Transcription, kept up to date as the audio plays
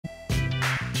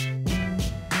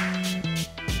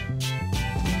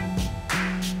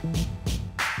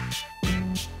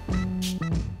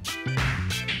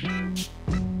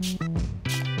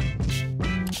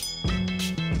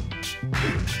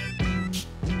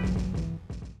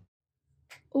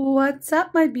What's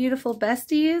up, my beautiful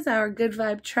besties, our good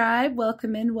vibe tribe?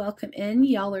 Welcome in, welcome in.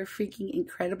 Y'all are freaking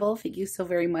incredible. Thank you so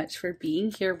very much for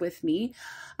being here with me.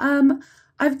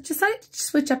 I've decided to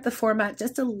switch up the format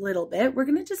just a little bit. We're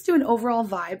going to just do an overall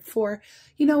vibe for,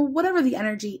 you know, whatever the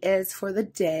energy is for the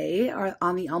day or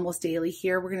on the almost daily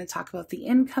here. We're going to talk about the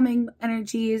incoming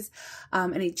energies,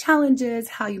 any challenges,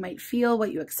 how you might feel,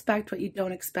 what you expect, what you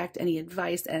don't expect, any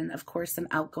advice, and of course, some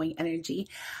outgoing energy.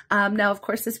 Now, of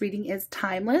course, this reading is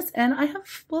timeless and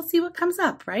we'll see what comes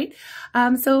up, right?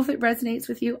 So if it resonates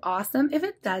with you, awesome. If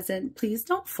it doesn't, please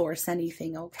don't force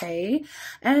anything, okay?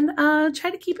 And try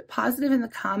to keep it positive in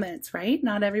the comments, right?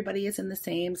 Not everybody is in the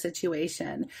same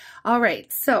situation. All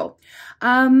right. So,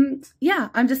 yeah,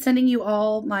 I'm just sending you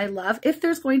all my love. If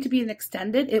there's going to be an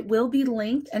extended, it will be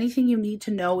linked. Anything you need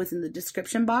to know is in the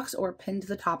description box or pinned to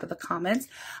the top of the comments.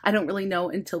 I don't really know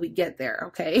until we get there.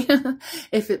 Okay.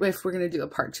 if we're going to do a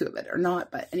part 2 of it or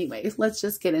not, but anyway, let's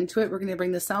just get into it. We're going to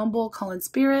bring the sound bowl, call in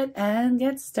spirit, and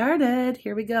get started.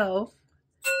 Here we go.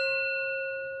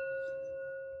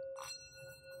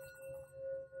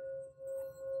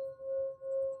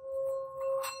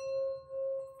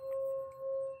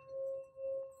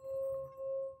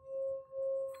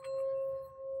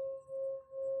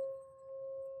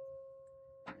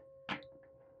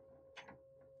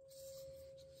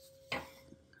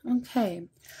 Okay,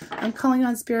 I'm calling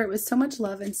on spirit with so much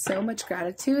love and so much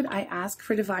gratitude. I ask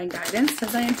for divine guidance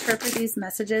as I interpret these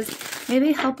messages. May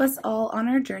they help us all on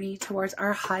our journey towards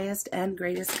our highest and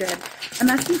greatest good. I'm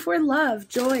asking for love,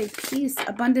 joy, peace,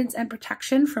 abundance, and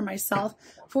protection for myself,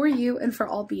 for you, and for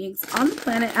all beings on the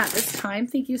planet at this time.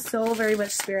 Thank you so very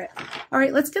much, Spirit. All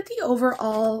right, let's get the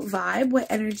overall vibe. What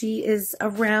energy is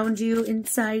around you,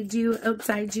 inside you,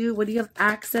 outside you? What do you have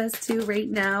access to right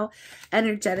now?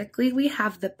 Energetically, we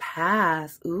have the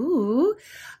path. Ooh,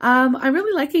 I'm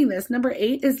really liking this. Number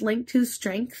 8 is linked to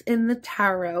strength in the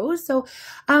tarot. So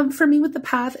for me with the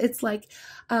path, it's like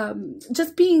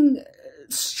just being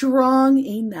strong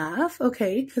enough,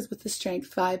 okay, because with the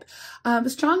strength vibe,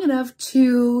 strong enough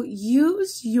to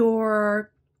use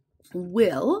your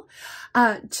will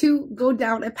to go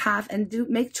down a path and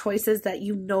make choices that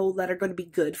you know that are going to be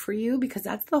good for you, because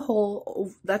that's the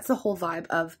whole vibe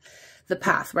of the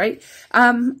path, right?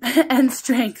 And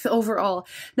strength overall.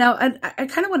 Now, I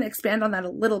kind of want to expand on that a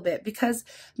little bit, because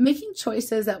making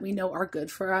choices that we know are good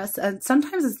for us, and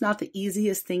sometimes it's not the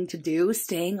easiest thing to do,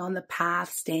 staying on the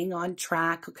path, staying on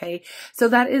track, okay? So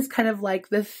that is kind of like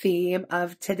the theme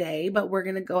of today, but we're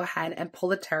going to go ahead and pull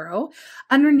the tarot.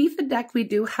 Underneath the deck, we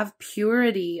do have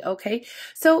purity, okay?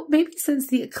 So maybe since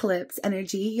the eclipse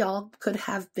energy, y'all could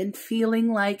have been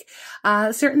feeling like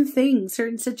certain things,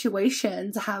 certain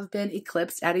situations have been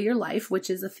eclipsed out of your life, which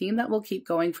is a theme that will keep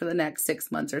going for the next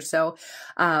 6 months or so.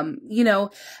 You know,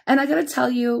 and I gotta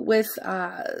tell you, with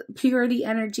purity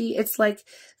energy, it's like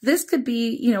this could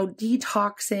be, you know,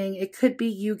 detoxing. It could be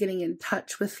you getting in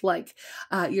touch with like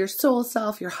your soul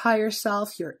self, your higher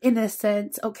self, your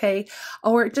innocence, okay?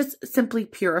 Or just simply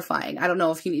purifying. I don't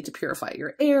know if you need to purify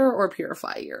your air or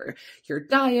purify your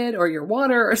diet or your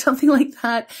water or something like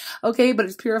that, okay? But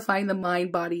it's purifying the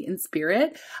mind, body, and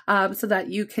spirit, so that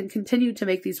you can continue to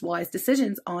make these wise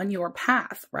decisions on your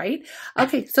path, right?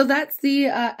 Okay, so that's the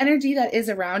energy that is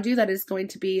around you. That is going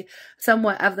to be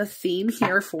somewhat of the theme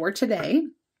here for today.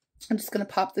 I'm just going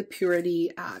to pop the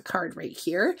purity card right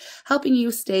here, helping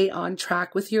you stay on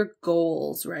track with your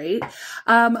goals, right?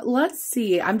 Let's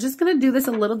see. I'm just going to do this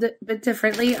a little bit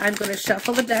differently. I'm going to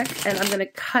shuffle the deck and I'm going to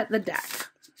cut the deck.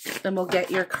 Then we'll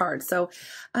get your card. So,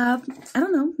 I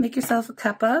don't know, make yourself a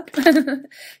cup of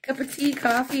tea,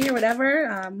 coffee, or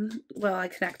whatever. Well, I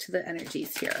connect to the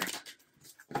energies here.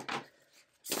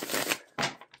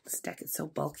 This deck is so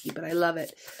bulky, but I love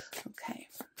it. Okay.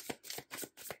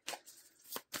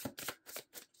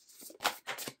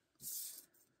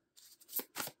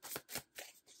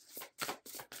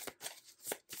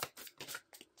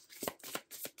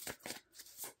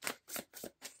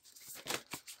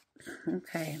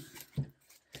 Okay.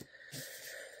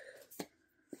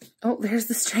 Oh, there's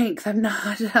the strength. I'm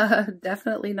not,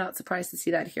 definitely not surprised to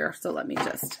see that here. So let me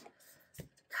just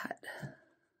cut.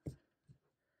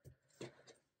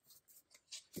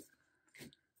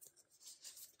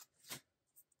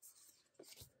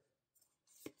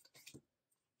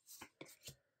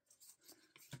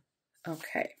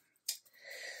 Okay.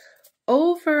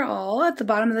 Overall, at the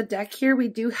bottom of the deck here, we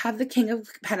do have the King of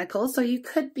Pentacles. So you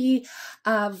could be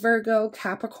Virgo,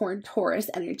 Capricorn, Taurus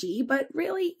energy, but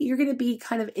really you're going to be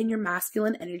kind of in your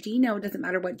masculine energy. Now, it doesn't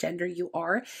matter what gender you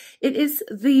are. It is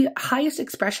the highest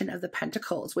expression of the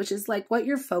Pentacles, which is like what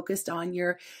you're focused on,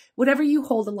 whatever you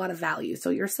hold a lot of value.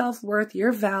 So your self-worth,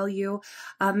 your value,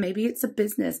 maybe it's a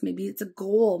business, maybe it's a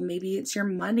goal, maybe it's your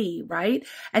money, right?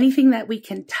 Anything that we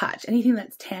can touch, anything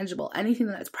that's tangible, anything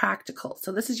that's practical.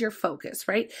 So this is your focus,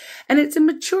 right? And it's a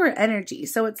mature energy.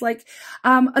 So it's like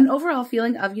an overall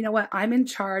feeling of, you know what, I'm in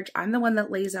charge. I'm the one that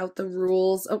lays out the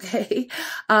rules. Okay.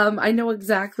 I know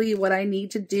exactly what I need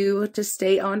to do to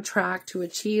stay on track, to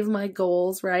achieve my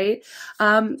goals, right?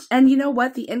 And you know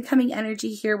what, the incoming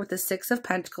energy here with the Six of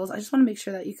Pentacles, I just want to make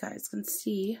sure that you guys can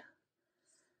see.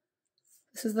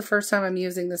 This is the first time I'm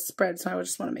using this spread, so I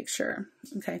just want to make sure.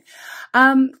 Okay.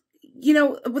 You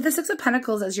know, with the Six of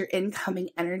Pentacles as your incoming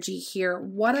energy here,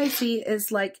 what I see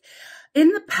is like in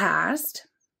the past,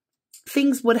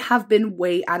 things would have been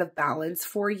way out of balance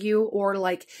for you, or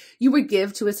like you would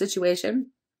give to a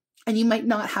situation and you might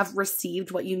not have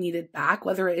received what you needed back,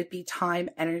 whether it be time,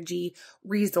 energy,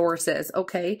 resources.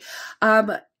 Okay.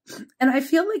 And I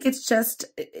feel like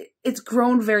it's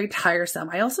grown very tiresome.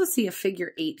 I also see a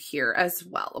figure 8 here as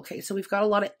well. Okay. So we've got a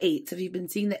lot of 8s. If you've been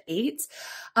seeing the 8s,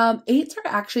 8s are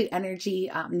actually energy,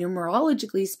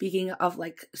 numerologically speaking, of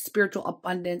like spiritual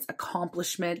abundance,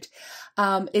 accomplishment.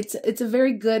 It's a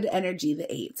very good energy,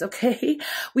 the 8s. Okay.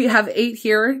 We have 8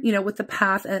 here, you know, with the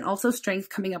path, and also strength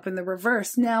coming up in the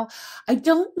reverse. Now, I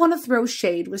don't want to throw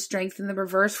shade with strength in the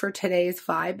reverse for today's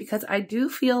vibe, because I do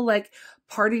feel like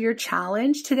part of your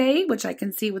challenge today, which I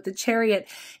can see with the Chariot,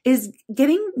 is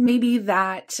getting maybe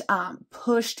that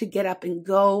push to get up and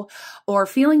go, or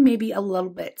feeling maybe a little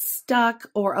bit stuck,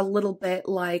 or a little bit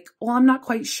like, well, I'm not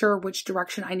quite sure which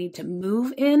direction I need to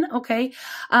move in. Okay.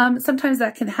 Sometimes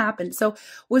that can happen. So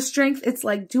with strength, it's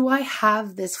like, do I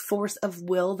have this force of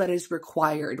will that is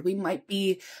required? We might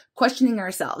be questioning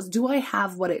ourselves. Do I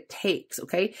have what it takes?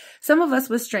 Okay. Some of us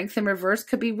with strength in reverse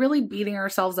could be really beating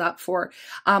ourselves up for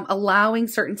allowing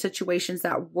certain situations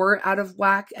that were out of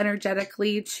whack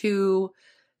energetically to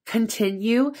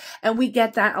continue. And we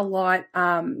get that a lot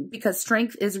because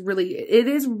strength is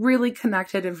really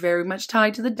connected and very much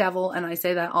tied to the devil. And I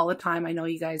say that all the time. I know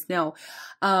you guys know.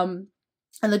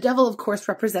 And the devil, of course,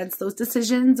 represents those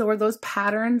decisions or those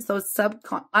patterns, those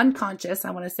unconscious, I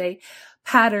want to say,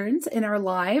 patterns in our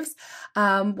lives,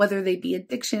 whether they be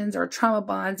addictions or trauma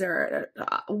bonds or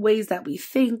ways that we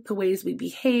think, ways we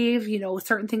behave, you know,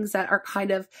 certain things that are kind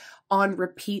of on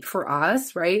repeat for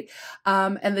us, right?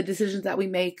 And the decisions that we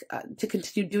make to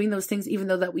continue doing those things, even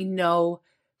though that we know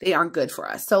they aren't good for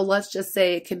us. So let's just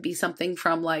say it can be something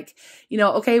from like, you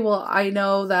know, okay, well, I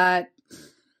know that,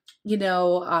 you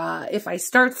know, if I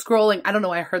start scrolling, I don't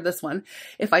know, I heard this one.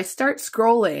 If I start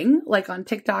scrolling like on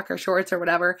TikTok or shorts or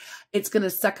whatever, it's going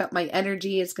to suck up my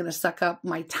energy. It's going to suck up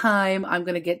my time. I'm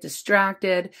going to get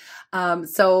distracted.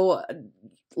 So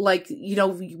like, you know,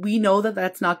 we know that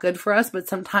that's not good for us, but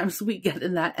sometimes we get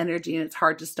in that energy and it's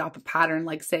hard to stop a pattern.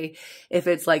 Like say, if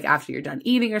it's like after you're done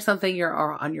eating or something, you're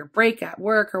on your break at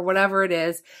work or whatever it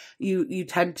is, you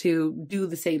tend to do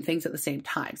the same things at the same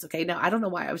times. Okay. Now I don't know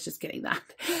why I was just getting that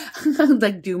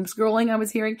like doom scrolling I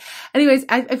was hearing. Anyways,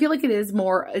 I feel like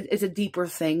it's a deeper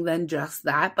thing than just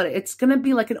that, but it's going to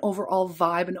be like an overall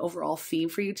vibe, an overall theme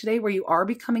for you today, where you are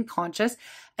becoming conscious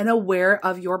and aware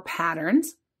of your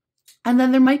patterns. And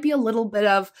then there might be a little bit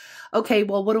of, okay,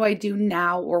 well, what do I do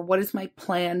now? Or what is my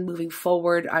plan moving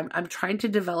forward? I'm trying to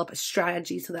develop a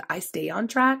strategy so that I stay on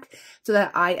track, so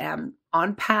that I am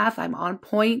on path, I'm on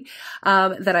point,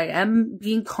 that I am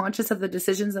being conscious of the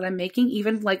decisions that I'm making,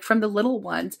 even like from the little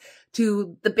ones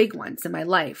to the big ones in my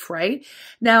life, right?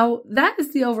 Now, that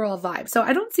is the overall vibe. So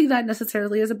I don't see that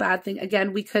necessarily as a bad thing.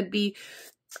 Again, we could be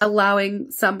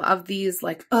allowing some of these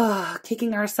like,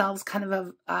 kicking ourselves kind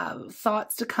of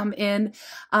thoughts to come in.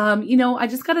 You know, I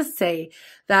just got to say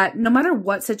that no matter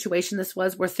what situation this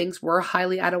was where things were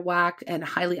highly out of whack and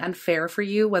highly unfair for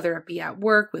you, whether it be at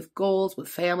work, with goals, with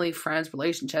family, friends,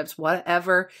 relationships,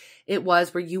 whatever it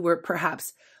was, where you were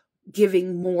perhaps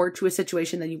giving more to a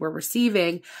situation than you were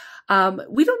receiving,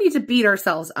 we don't need to beat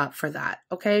ourselves up for that.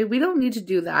 Okay. We don't need to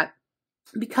do that.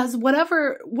 Because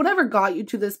whatever got you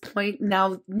to this point,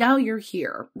 now you're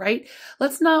here, right?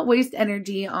 Let's not waste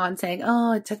energy on saying,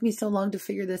 oh, it took me so long to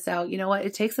figure this out. You know what?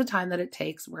 It takes the time that it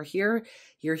takes. We're here.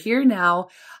 You're here now.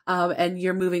 And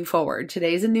you're moving forward.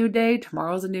 Today's a new day.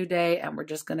 Tomorrow's a new day. And we're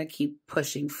just going to keep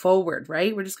pushing forward,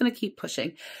 right? We're just going to keep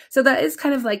pushing. So that is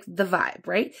kind of like the vibe,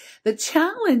 right? The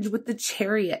challenge with the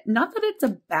Chariot, not that it's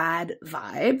a bad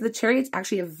vibe. The Chariot's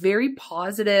actually a very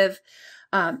positive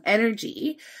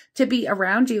energy to be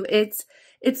around you.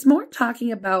 It's more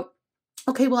talking about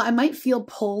okay, well, I might feel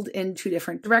pulled in two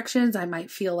different directions. I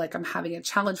might feel like I'm having a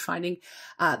challenge finding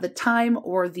the time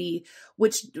or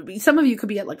which some of you could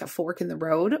be at like a fork in the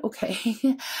road,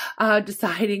 okay?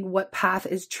 Deciding what path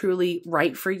is truly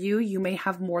right for you. You may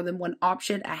have more than one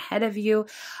option ahead of you.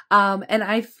 And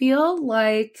I feel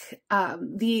like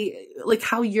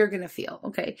how you're going to feel,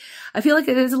 okay? I feel like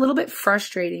it is a little bit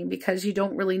frustrating because you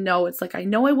don't really know. It's like, I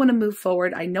know I want to move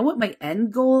forward. I know what my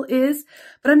end goal is,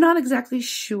 but I'm not exactly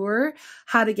sure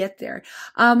how to get there.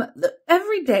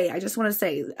 Every day, I just want to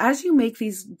say, as you make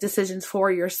these decisions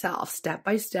for yourself, step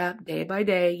by step, day by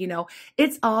day, you know,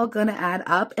 it's all going to add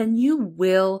up and you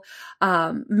will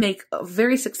make a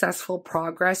very successful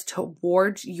progress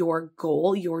towards your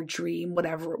goal, your dream,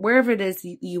 whatever, wherever it is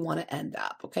you want to end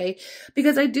up. Okay.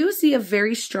 Because I do see a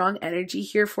very strong energy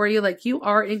here for you. Like you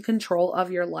are in control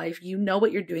of your life. You know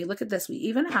what you're doing. Look at this. We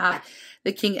even have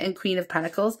the King and Queen of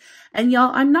Pentacles. And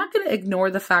y'all, I'm not going to ignore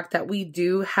the fact that we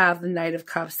do have the Knight of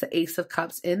Cups, the Ace of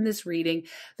Cups in this reading.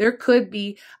 There could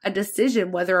be a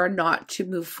decision whether or not to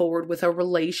move forward with a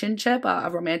relationship, a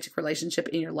romantic relationship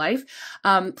in your life.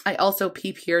 I also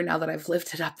peep here, now that I've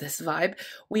lifted up this vibe,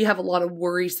 we have a lot of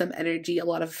worrisome energy, a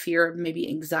lot of fear, maybe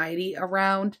anxiety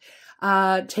around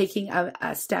taking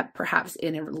a step perhaps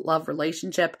in a love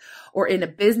relationship or in a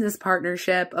business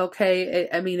partnership. Okay.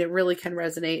 I mean, it really can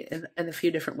resonate in a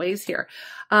few different ways here.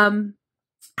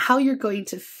 How you're going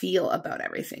to feel about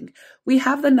everything. We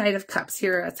have the Knight of Cups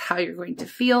here. That's how you're going to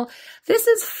feel. This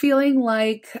is feeling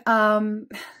like,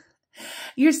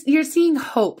 you're seeing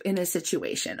hope in a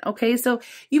situation. Okay. So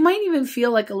you might even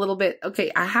feel like a little bit,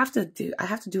 okay, I have to do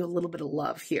a little bit of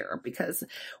love here, because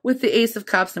with the Ace of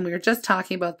Cups, and we were just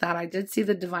talking about that, I did see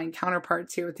the divine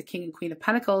counterparts here with the King and Queen of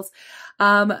Pentacles.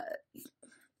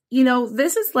 You know,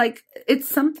 this is like, it's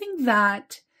something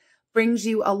that brings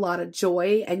you a lot of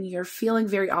joy and you're feeling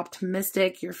very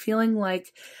optimistic. You're feeling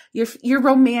like you're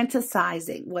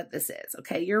romanticizing what this is.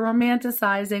 Okay. You're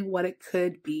romanticizing what it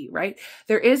could be, right?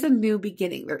 There is a new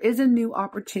beginning. There is a new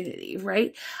opportunity,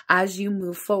 right? As you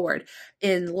move forward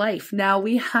in life. Now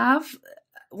we have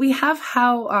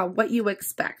how, what you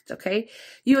expect. Okay.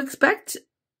 You expect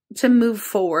to move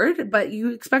forward, but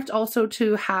you expect also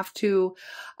to have to,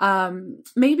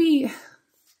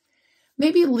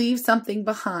 maybe leave something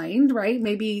behind, right?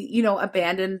 Maybe, you know,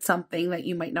 abandon something that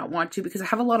you might not want to, because I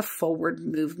have a lot of forward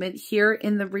movement here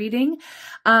in the reading.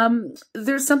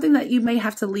 There's something that you may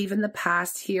have to leave in the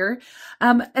past here.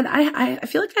 And I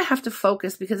feel like I have to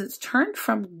focus because it's turned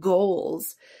from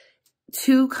goals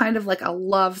to kind of like a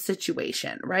love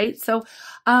situation, right? So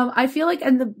I feel like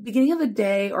in the beginning of the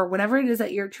day or whenever it is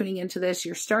that you're tuning into this,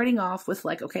 you're starting off with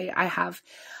like, okay, I have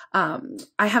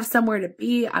somewhere to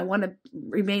be. I want to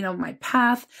remain on my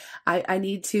path. I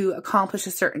need to accomplish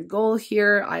a certain goal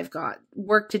here. I've got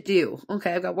work to do.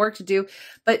 Okay. I've got work to do,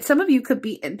 but some of you could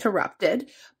be interrupted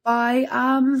by,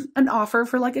 an offer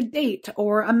for like a date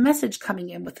or a message coming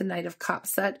in with the Knight of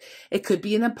Cups. That it could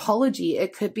be an apology.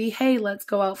 It could be, hey, let's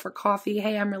go out for coffee.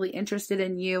 Hey, I'm really interested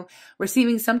in you.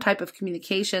 Receiving some type of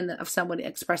communication of someone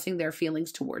expressing their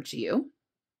feelings towards you.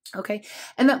 Okay.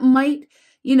 And that might,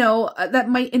 you know, that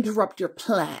might interrupt your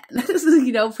plan,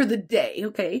 you know, for the day.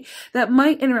 Okay. That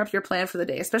might interrupt your plan for the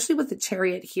day, especially with the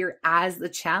Chariot here as the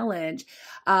challenge.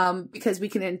 Because we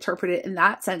can interpret it in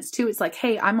that sense too. It's like,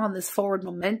 hey, I'm on this forward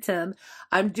momentum.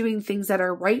 I'm doing things that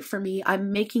are right for me.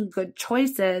 I'm making good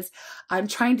choices. I'm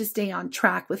trying to stay on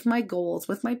track with my goals,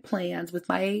 with my plans, with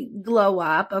my glow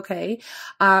up. Okay.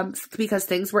 Because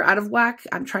things were out of whack.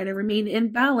 I'm trying to remain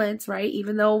in balance, right?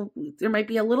 Even though there might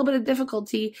be a little bit of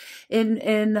difficulty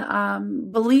in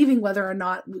believing whether or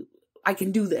not I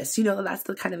can do this, you know, that's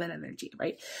the kind of an energy,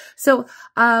 right? So,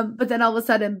 but then all of a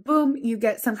sudden, boom, you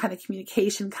get some kind of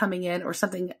communication coming in or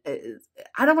something.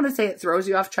 I don't want to say it throws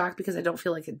you off track because I don't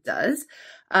feel like it does.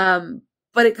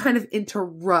 But it kind of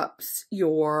interrupts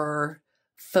your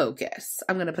focus.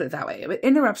 I'm going to put it that way. It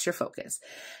interrupts your focus.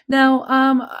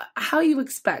 Now, how you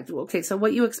expect, okay, so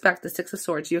what you expect, the Six of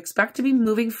Swords, you expect to be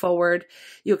moving forward.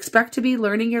 You expect to be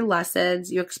learning your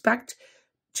lessons. You expect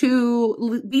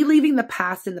to be leaving the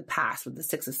past in the past with the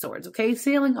Six of Swords, okay?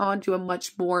 Sailing on to a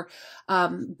much more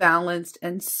balanced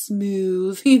and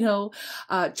smooth, you know,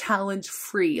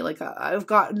 challenge-free. Like I've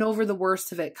gotten over the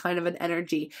worst of it kind of an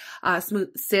energy,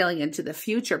 smooth sailing into the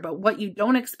future. But what you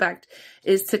don't expect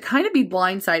is to kind of be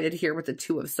blindsided here with the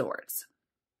Two of Swords.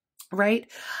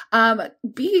 Right?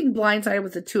 Being blindsided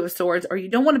with the Two of Swords, or you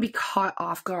don't want to be caught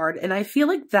off guard. And I feel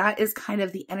like that is kind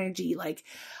of the energy. Like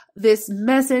this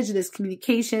message, this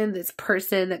communication, this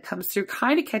person that comes through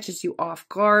kind of catches you off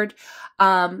guard,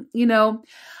 you know,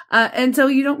 and so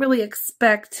you don't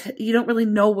really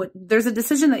know what, there's a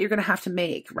decision that you're going to have to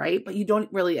make, right? But you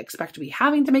don't really expect to be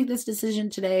having to make this decision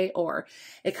today, or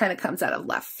it kind of comes out of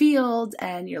left field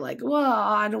and you're like, well,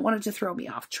 I don't want it to throw me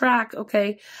off track.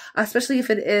 Okay. Especially if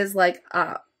it is like,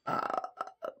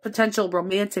 potential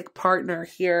romantic partner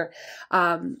here.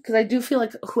 Cause I do feel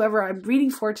like whoever I'm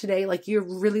reading for today, like you're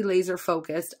really laser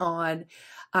focused on,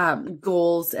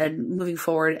 goals and moving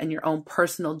forward in your own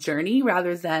personal journey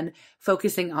rather than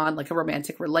focusing on like a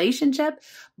romantic relationship,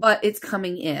 but it's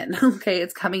coming in. Okay.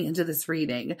 It's coming into this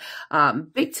reading,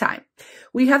 big time.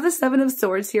 We have the 7 of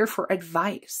Swords here for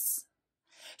advice.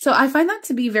 So I find that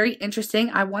to be very interesting.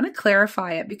 I want to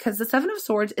clarify it because the 7 of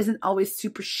Swords isn't always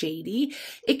super shady.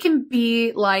 It can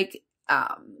be like,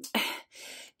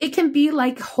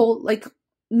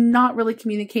 not really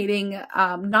communicating,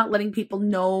 not letting people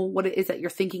know what it is that you're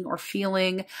thinking or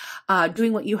feeling,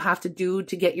 doing what you have to do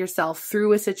to get yourself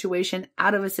through a situation,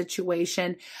 out of a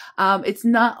situation. It's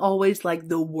not always like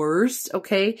the worst,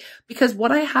 okay? Because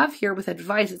what I have here with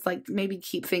advice, it's like maybe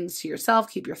keep things to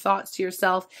yourself, keep your thoughts to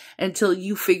yourself until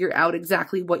you figure out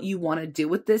exactly what you want to do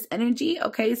with this energy,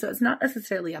 okay? So it's not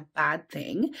necessarily a bad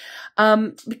thing.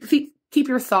 Keep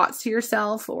your thoughts to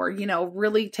yourself, or, you know,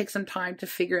 really take some time to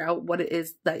figure out what it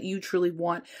is that you truly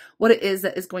want, what it is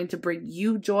that is going to bring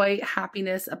you joy,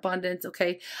 happiness, abundance.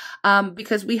 Okay.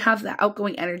 Because we have the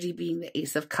outgoing energy being the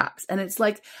Ace of Cups, and it's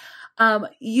like,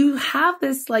 you have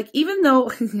this, like, even though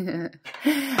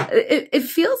it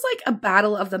feels like a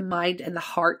battle of the mind and the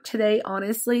heart today,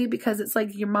 honestly, because it's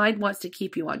like your mind wants to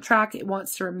keep you on track. It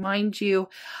wants to remind you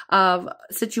of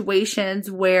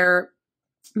situations where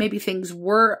maybe things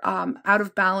were out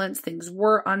of balance, things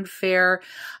were unfair.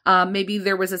 Maybe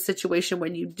there was a situation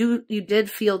when you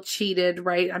did feel cheated,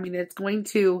 right? I mean, it's going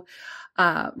to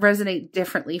resonate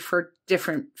differently for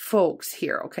different folks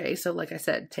here. Okay. So like I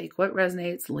said, take what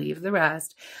resonates, leave the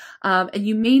rest. And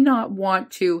you may not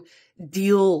want to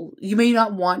deal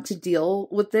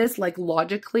with this like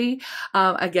logically,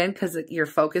 again, because you're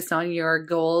focused on your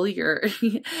goal, your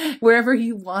wherever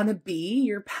you want to be,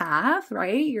 your path,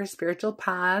 right? Your spiritual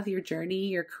path, your journey,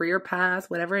 your career path,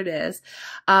 whatever it is.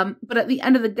 But at the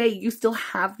end of the day, you still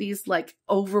have these like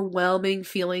overwhelming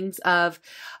feelings of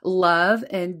love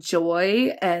and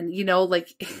joy. And, you know,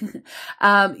 like,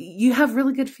 you have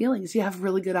really good feelings. You have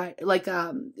really good,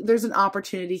 there's an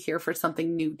opportunity here for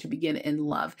something new to begin in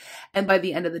love. And by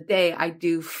the end of the day, I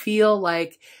do feel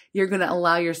like you're going to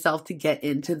allow yourself to get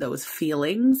into those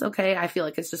feelings. Okay. I feel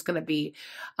like it's just going to be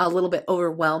a little bit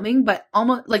overwhelming, but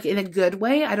almost like in a good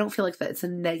way. I don't feel like that it's a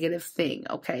negative thing.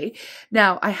 Okay.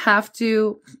 Now I have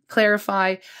to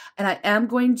clarify, and I am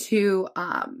going to,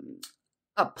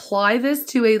 apply this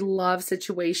to a love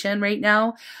situation right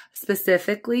now,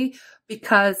 specifically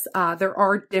because there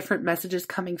are different messages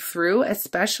coming through,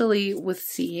 especially with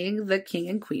seeing the King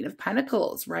and Queen of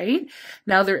Pentacles, right?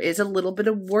 Now there is a little bit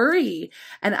of worry,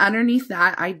 and underneath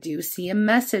that, I do see a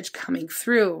message coming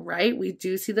through, right? We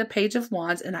do see the Page of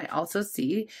Wands, and I also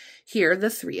see here the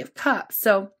 3 of Cups.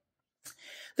 So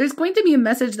there's going to be a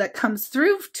message that comes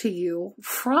through to you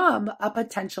from a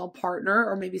potential partner,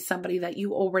 or maybe somebody that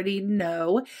you already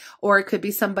know, or it could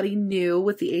be somebody new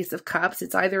with the Ace of Cups.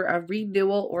 It's either a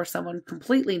renewal or someone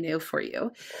completely new for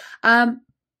you.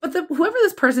 But whoever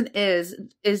this person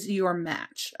is your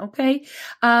match, okay?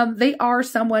 They are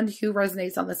someone who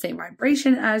resonates on the same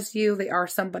vibration as you. They are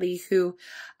somebody who,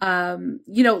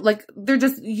 you know, like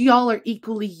y'all are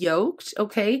equally yoked,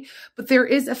 okay? But there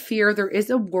is a fear, there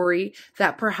is a worry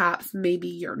that perhaps maybe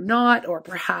you're not, or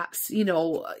perhaps, you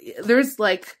know, there's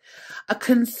like a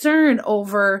concern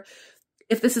over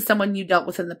if this is someone you dealt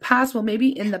with in the past. Well, maybe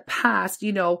in the past,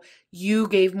 you know, you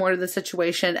gave more to the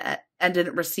situation and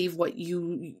didn't receive what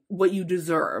you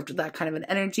deserved, that kind of an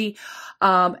energy.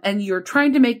 And you're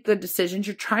trying to make good decisions.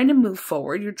 You're trying to move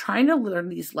forward. You're trying to learn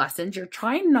these lessons. You're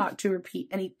trying not to repeat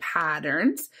any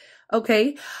patterns.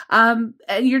 Okay. And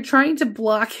you're trying to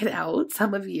block it out.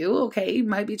 Some of you, okay, you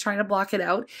might be trying to block it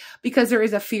out because there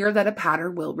is a fear that a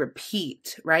pattern will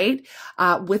repeat, right?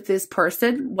 With this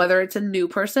person, whether it's a new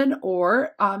person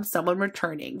or, someone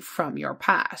returning from your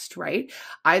past, right?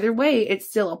 Either way, it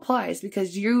still applies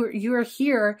because you are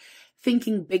here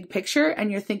thinking big picture,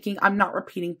 and you're thinking, I'm not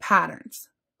repeating patterns.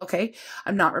 Okay.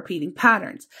 I'm not repeating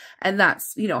patterns. And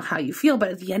that's, you know, how you feel. But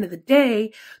at the end of the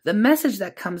day, the message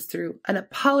that comes through, an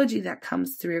apology that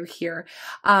comes through here,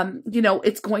 you know,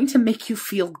 it's going to make you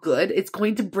feel good. It's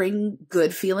going to bring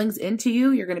good feelings into you.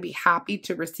 You're going to be happy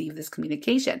to receive this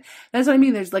communication. That's what I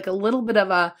mean. There's like a little bit of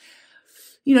a,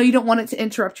 you know, you don't want it to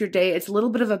interrupt your day. It's a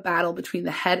little bit of a battle between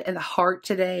the head and the heart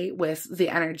today with the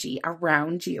energy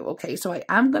around you. Okay. So I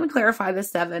am going to clarify the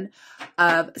 7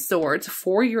 of Swords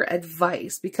for your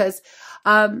advice, because,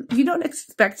 you don't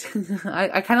expect,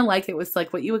 I kind of like it was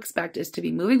like what you expect is to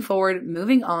be moving forward,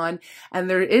 moving on. And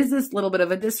there is this little bit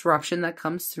of a disruption that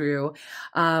comes through.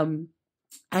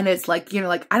 And it's like, you know,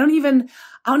 like, I don't even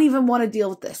want to deal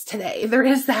with this today. There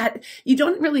is that, you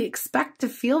don't really expect to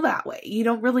feel that way. You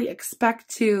don't really expect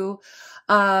to,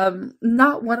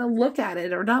 not want to look at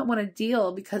it or not want to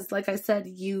deal, because like I said,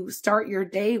 you start your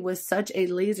day with such a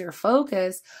laser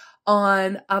focus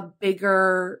on a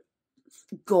bigger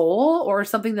goal or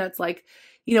something that's like,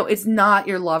 you know, it's not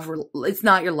your love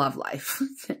life.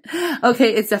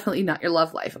 Okay. It's definitely not your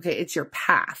love life. Okay. It's your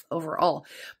path overall,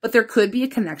 but there could be a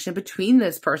connection between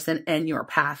this person and your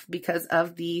path because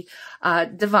of the,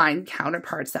 divine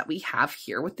counterparts that we have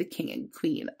here with the King and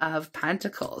Queen of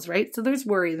Pentacles, right? So there's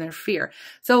worry and there's fear.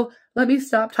 So let me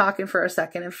stop talking for a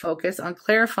second and focus on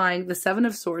clarifying the 7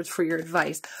 of Swords for your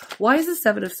advice. Why is the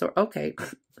 7 of Swords? Okay.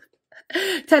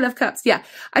 10 of Cups. Yeah.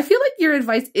 I feel like your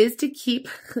advice is to keep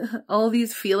all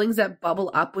these feelings that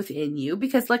bubble up within you,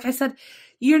 because like I said,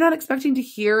 you're not expecting to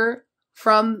hear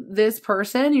from this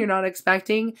person. You're not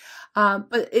expecting,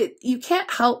 but you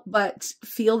can't help but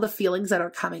feel the feelings that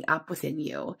are coming up within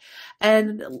you.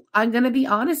 And I'm going to be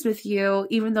honest with you,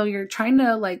 even though you're trying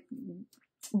to like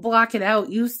block it out,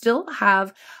 you still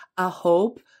have a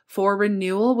hope for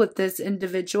renewal with this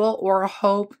individual, or a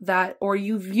hope that, or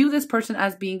you view this person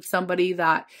as being somebody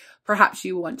that perhaps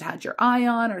you once had your eye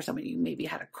on, or somebody you maybe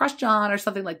had a crush on or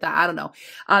something like that. I don't know.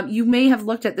 You may have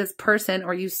looked at this person,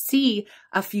 or you see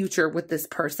a future with this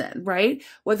person, right?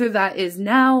 Whether that is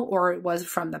now or it was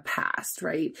from the past,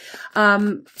 right?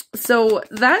 So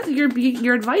that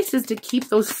your advice is to keep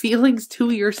those feelings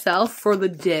to yourself for the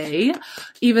day,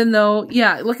 even though,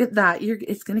 yeah, look at that.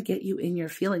 It's going to get you in your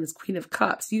feelings. Queen of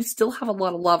Cups. You still have a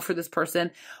lot of love for this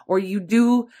person, or you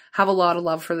do have a lot of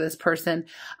love for this person.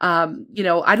 You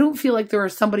know, I don't feel like there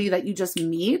is somebody that you just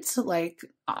meet, like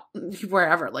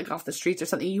wherever, like off the streets or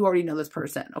something. You already know this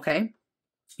person. Okay.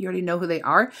 You already know who they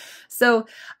are. So,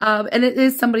 and it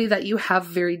is somebody that you have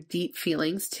very deep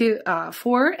feelings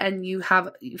for, and you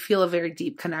feel a very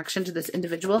deep connection to this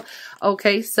individual.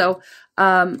 Okay. So,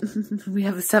 we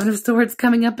have the 7 of Swords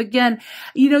coming up again.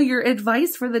 You know, your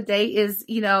advice for the day is,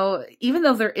 you know, even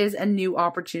though there is a new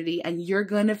opportunity and you're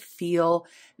going to feel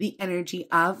the energy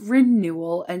of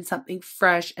renewal and something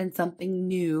fresh and something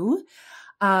new,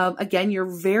 again, you're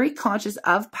very conscious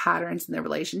of patterns in the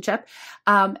relationship,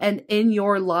 and in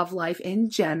your love life in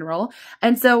general.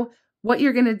 And so what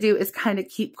you're going to do is kind of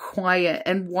keep quiet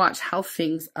and watch how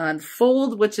things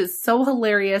unfold, which is so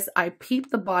hilarious. I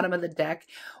peeped the bottom of the deck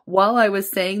while I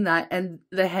was saying that, and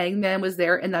the Hangman was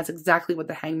there. And that's exactly what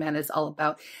the Hangman is all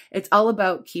about. It's all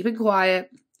about keeping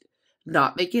quiet,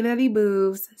 not making any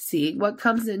moves, seeing what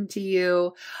comes into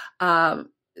you,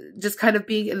 just kind of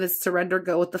being in this surrender,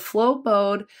 go with the flow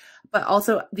mode, but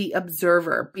also the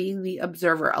observer, being the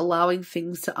observer, allowing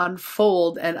things to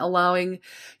unfold and allowing,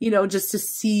 you know, just to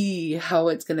see how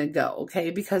it's going to go.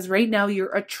 Okay. Because right now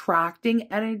you're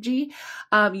attracting energy.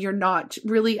 You're not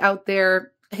really out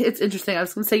there. It's interesting. I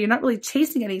was going to say you're not really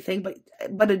chasing anything,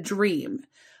 but a dream.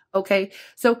 Okay.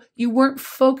 So you weren't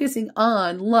focusing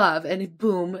on love, and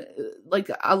boom, like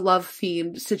a love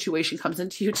themed situation comes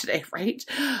into you today, right?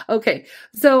 Okay.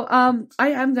 So, I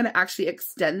am going to actually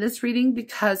extend this reading,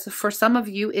 because for some of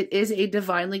you, it is a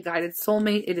divinely guided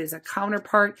soulmate. It is a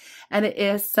counterpart, and it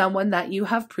is someone that you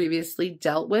have previously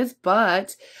dealt with,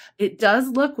 but it does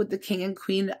look with the King and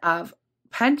Queen of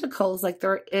Pentacles like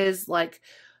there is like,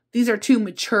 these are 2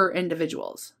 mature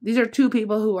individuals. These are 2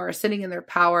 people who are sitting in their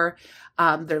power.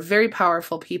 They're very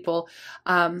powerful people.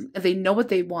 They know what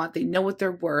they want. They know what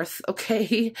they're worth.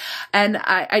 Okay. And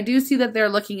I do see that they're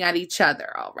looking at each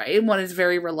other. All right. One is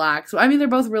very relaxed. I mean, they're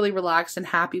both really relaxed and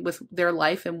happy with their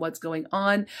life and what's going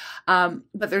on.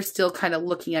 But they're still kind of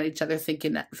looking at each other,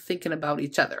 thinking about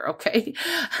each other. Okay.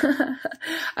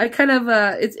 I kind of,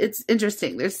 it's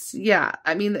interesting.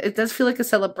 I mean, it does feel like a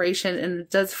celebration, and it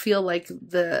does feel like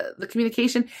the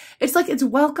communication, it's like, it's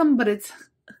welcome, but it's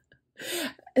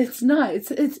not.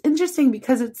 It's interesting,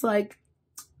 because it's like,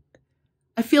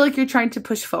 I feel like you're trying to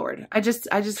push forward. I just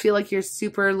feel like you're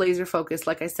super laser focused,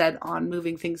 like I said, on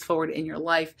moving things forward in your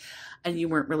life, and you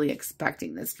weren't really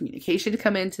expecting this communication to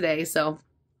come in today. So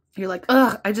you're like,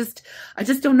 ugh, I just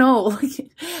don't know.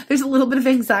 Like, there's a little bit of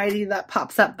anxiety that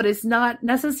pops up, but it's not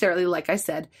necessarily, like I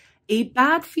said, a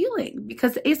bad feeling,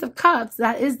 because the Ace of Cups,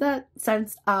 that is that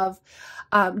sense of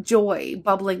joy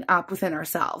bubbling up within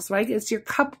ourselves, right? It's your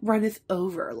cup runneth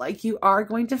over. Like, you are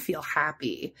going to feel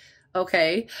happy,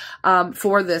 okay,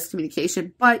 for this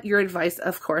communication. But your advice,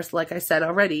 of course, like I said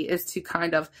already, is to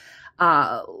kind of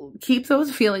keep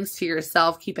those feelings to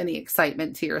yourself, keep any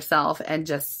excitement to yourself, and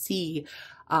just see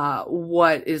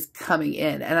what is coming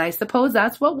in. And I suppose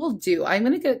that's what we'll do. I'm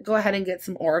going to go ahead and get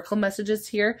some oracle messages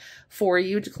here for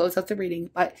you to close out the reading.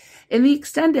 But in the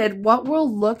extended, what we'll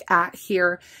look at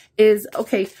here is,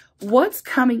 okay, what's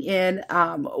coming in?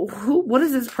 What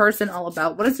is this person all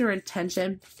about? What is their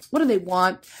intention? What do they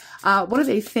want? What do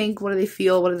they think? What do they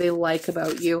feel? What do they like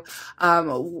about you?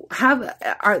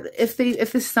 If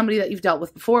this is somebody that you've dealt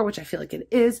with before, which I feel like it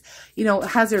is, you know,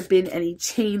 has there been any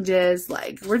changes?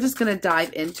 Like, we're just going to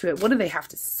dive into it. What do they have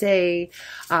to say?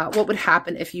 What would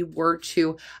happen if you were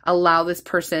to allow this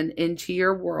person into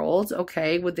your world?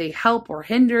 Okay. Would they help or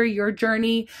hinder your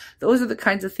journey? Those are the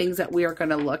kinds of things that we are going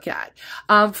to look at.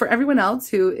 For everyone else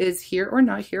who is here or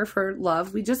not here for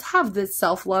love, we just have this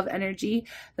self-love energy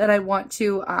that I want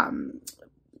to,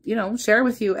 you know, share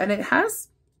with you. And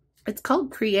it's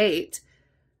called Create,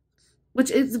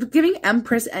 which is giving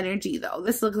Empress energy, though.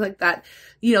 This looks like that,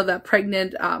 you know, that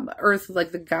pregnant earth,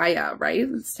 like the Gaia, right?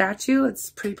 Statue. It's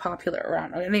pretty popular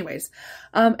around. Anyways,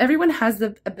 everyone has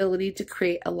the ability to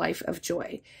create a life of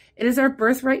joy. It is our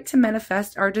birthright to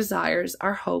manifest our desires,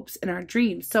 our hopes, and our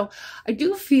dreams. So I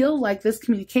do feel like this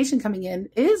communication coming in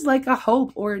is like a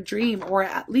hope or a dream, or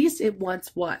at least it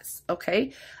once was,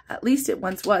 okay? At least it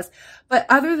once was. But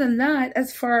other than that,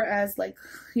 as far as like,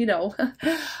 you know,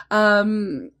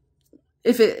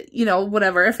 if it, you know,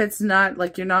 whatever, if it's not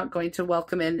like you're not going to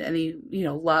welcome in any, you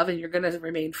know, love, and you're going to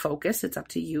remain focused, it's up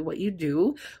to you what you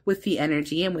do with the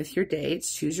energy and with your day.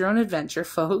 It's choose your own adventure,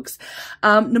 folks.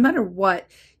 No matter what,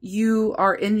 you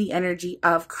are in the energy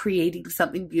of creating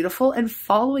something beautiful and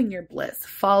following your bliss,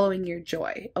 following your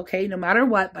joy. Okay. No matter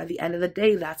what, by the end of the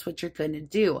day, that's what you're going to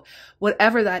do,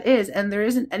 whatever that is. And there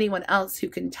isn't anyone else who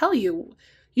can tell you,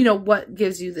 you know, what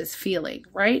gives you this feeling,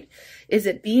 right? Is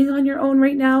it being on your own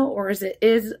right now? Or is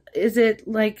it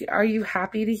like, are you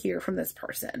happy to hear from this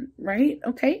person? Right?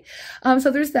 Okay.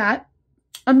 So there's that.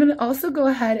 I'm going to also go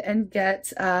ahead and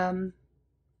get, an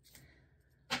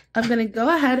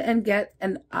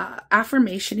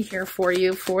affirmation here for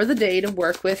you for the day to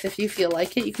work with if you feel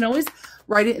like it. You can always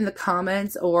write it in the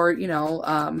comments, or, you know,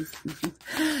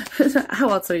 how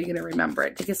else are you going to remember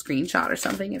it? Take a screenshot or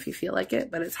something if you feel like it,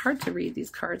 but it's hard to read these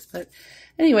cards. But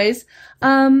anyways,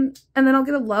 and then I'll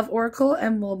get a love oracle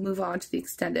and we'll move on to the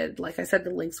extended. Like I said, the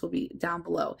links will be down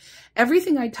below.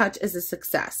 Everything I touch is a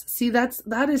success. See,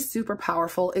 that is super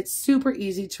powerful. It's super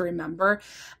easy to remember.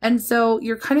 And so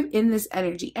you're kind of in this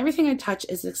energy. Everything I touch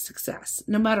is a success,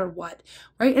 no matter what,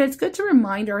 right? And it's good to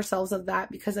remind ourselves of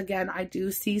that, because again, I do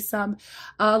see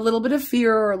a little bit of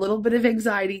fear or a little bit of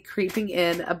anxiety creeping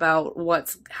in about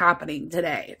what's happening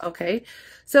today. Okay.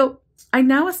 So I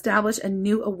now establish a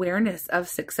new awareness of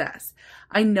success.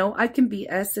 I know I can be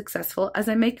as successful as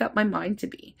I make up my mind to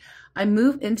be. I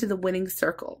move into the winning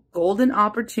circle. Golden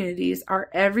opportunities are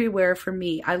everywhere for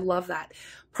me. I love that.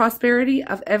 Prosperity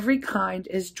of every kind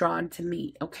is drawn to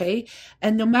me, okay?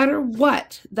 And no matter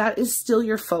what, that is still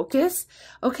your focus,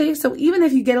 okay? So even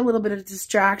if you get a little bit of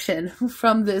distraction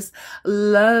from this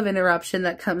love interruption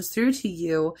that comes through to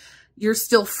you, you're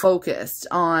still focused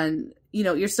on, you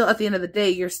know, you're still, at the end of the day,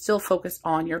 you're still focused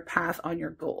on your path, on your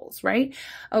goals, right?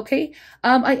 Okay.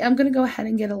 I am going to go ahead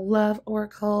and get a love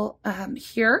oracle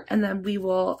here, and then we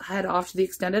will head off to the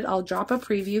extended. I'll drop a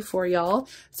preview for y'all,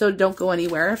 so don't go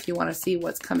anywhere if you want to see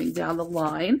what's coming down the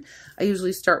line. I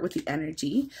usually start with the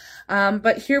energy.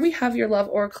 But here we have your love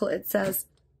oracle. It says,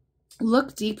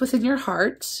 look deep within your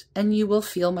heart and you will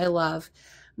feel my love.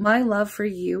 My love for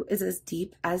you is as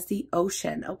deep as the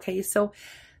ocean. Okay. So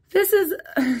this is,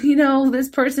 you know, this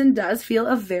person does feel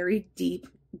a very deep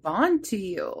bond to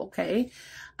you, okay?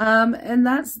 And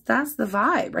that's the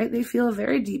vibe, right? They feel a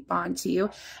very deep bond to you,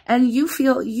 and you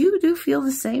do feel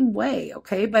the same way,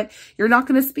 okay? But you're not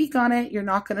going to speak on it. You're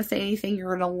not going to say anything.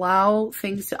 You're going to allow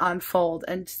things to unfold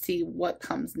and to see what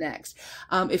comes next.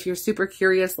 If you're super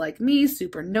curious like me,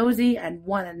 super nosy and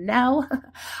want to know,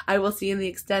 I will see you in the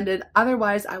extended.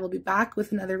 Otherwise, I will be back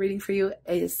with another reading for you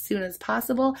as soon as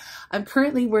possible. I'm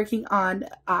currently working on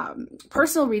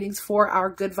personal readings for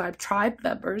our Good Vibe Tribe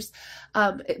members.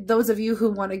 Those of you who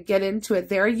want want to get into it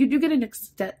there, you do get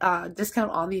an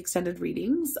discount on the extended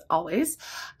readings always.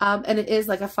 And it is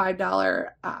like a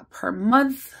 $5 per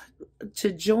month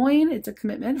to join. It's a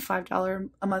commitment, $5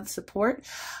 a month support.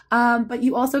 But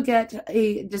you also get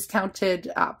a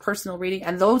discounted personal reading,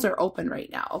 and those are open right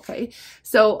now. Okay.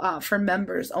 So for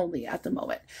members only at the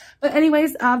moment. But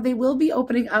anyways, they will be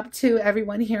opening up to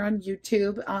everyone here on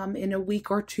YouTube in a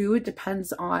week or two. It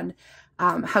depends on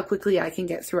how quickly I can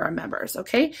get through our members.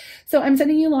 Okay. So I'm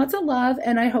sending you lots of love,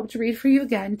 and I hope to read for you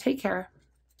again. Take care.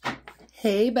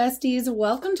 Hey besties,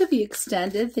 welcome to the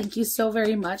extended. Thank you so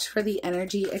very much for the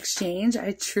energy exchange.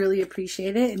 I truly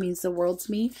appreciate it. It means the world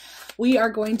to me. We are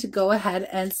going to go ahead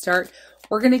and start.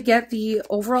 We're going to get the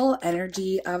overall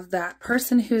energy of that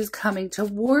person who's coming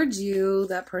towards you,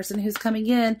 that person who's coming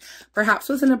in, perhaps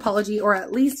with an apology, or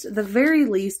at least, the very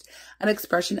least, an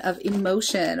expression of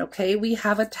emotion. Okay, we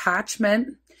have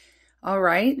attachment. All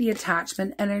right, the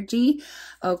attachment energy.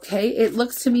 Okay, it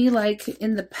looks to me like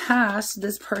in the past,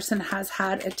 this person has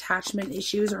had attachment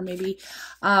issues, or maybe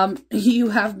you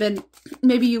have been,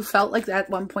 maybe you felt like at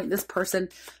one point this person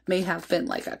may have been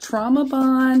like a trauma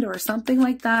bond or something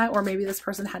like that, or maybe this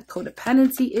person had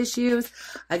codependency issues.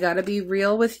 I gotta be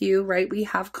real with you, right? We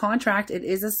have contract. It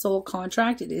is a soul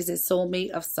contract. It is a soulmate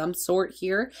of some sort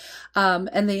here.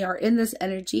 And they are in this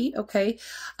energy, okay,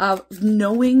 of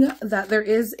knowing that there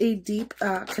is a deep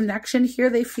connection here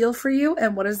they feel for you.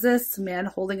 And what is this? Man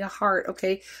holding a heart.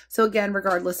 Okay. So again,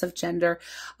 regardless of gender,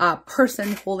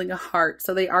 person holding a heart.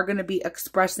 So they are going to be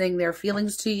expressing their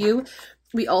feelings to you.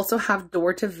 We also have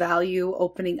door to value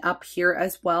opening up here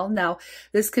as well. Now,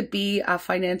 this could be a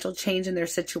financial change in their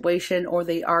situation, or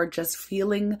they are just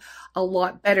feeling a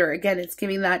lot better. Again, it's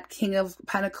giving that King of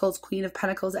Pentacles, Queen of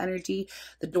Pentacles energy,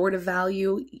 the door to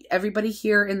value. Everybody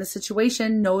here in the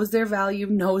situation knows their value,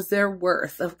 knows their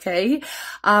worth, okay?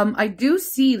 I do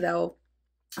see, though,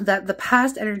 that the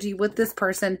past energy with this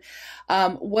person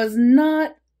was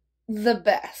not the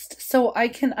best. So I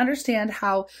can understand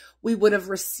how we would have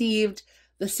received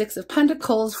the Six of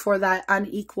Pentacles for that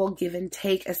unequal give and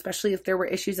take, especially if there were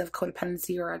issues of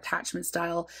codependency or attachment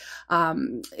style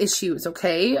issues,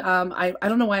 okay? I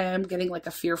don't know why I'm getting like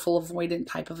a fearful, avoidant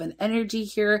type of an energy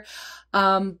here,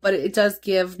 but it does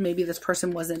give maybe this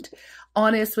person wasn't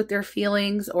honest with their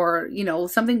feelings, or, you know,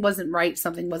 something wasn't right,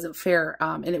 something wasn't fair,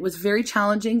 and it was very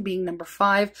challenging being number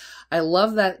 5. I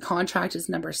love that contract is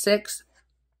number 6.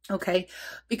 Okay,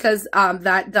 because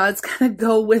that does kind of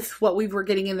go with what we were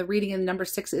getting in the reading, and number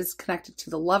 6 is connected to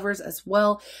the Lovers as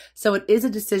well. So it is a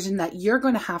decision that you're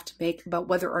going to have to make about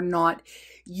whether or not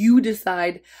you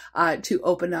decide to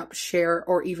open up, share,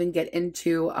 or even get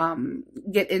into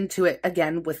it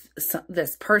again with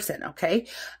this person. Okay,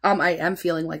 I am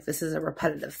feeling like this is a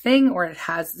repetitive thing, or it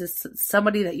has this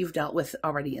somebody that you've dealt with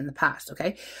already in the past.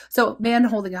 Okay, so man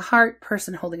holding a heart,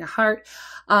 person holding a heart.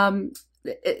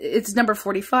 It's number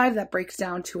 45 that breaks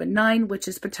down to a 9, which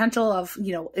is potential of,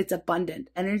 you know, it's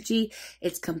abundant energy,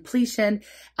 it's completion,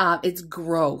 it's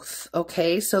growth.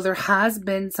 Okay, so there has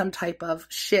been some type of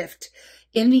shift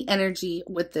in the energy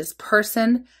with this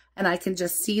person, and I can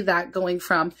just see that going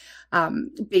from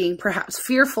being perhaps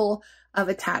fearful of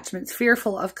attachments,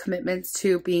 fearful of commitments,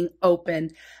 to being open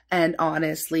and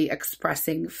honestly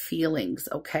expressing feelings.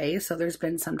 Okay, so there's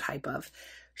been some type of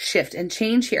shift and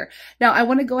change here. Now, I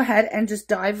want to go ahead and just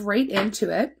dive right into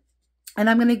it. And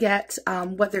I'm going to get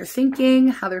what they're thinking,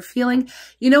 how they're feeling.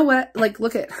 You know what? Like,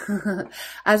 look at,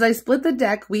 as I split the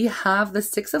deck, we have the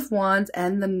 6 of Wands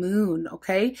and the Moon,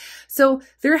 okay? So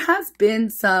there has been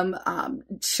some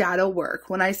shadow work.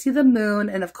 When I see the Moon,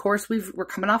 and of course, we're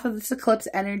coming off of this eclipse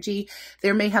energy,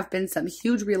 there may have been some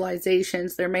huge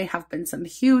realizations. There may have been some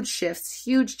huge shifts,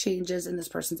 huge changes in this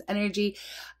person's energy.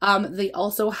 They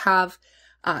also have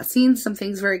seen some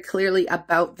things very clearly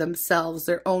about themselves,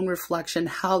 their own reflection,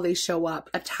 how they show up,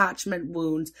 attachment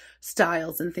wounds,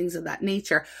 styles, and things of that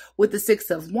nature. With the 6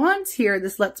 of Wands here,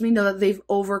 this lets me know that they've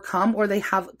overcome, or they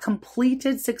have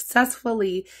completed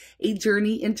successfully, a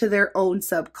journey into their own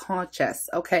subconscious,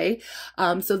 okay?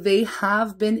 So they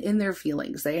have been in their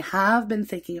feelings. They have been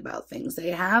thinking about things.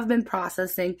 They have been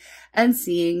processing and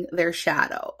seeing their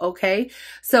shadow, okay?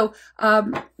 So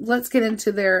let's get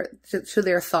into their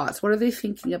thoughts. What are they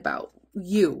thinking about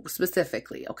you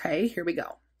specifically? Okay, here we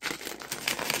go.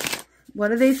 What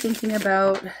are they thinking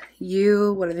about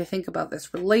you? What do they think about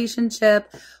this relationship?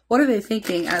 What are they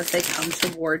thinking as they come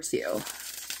towards you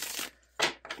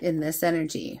in this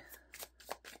energy?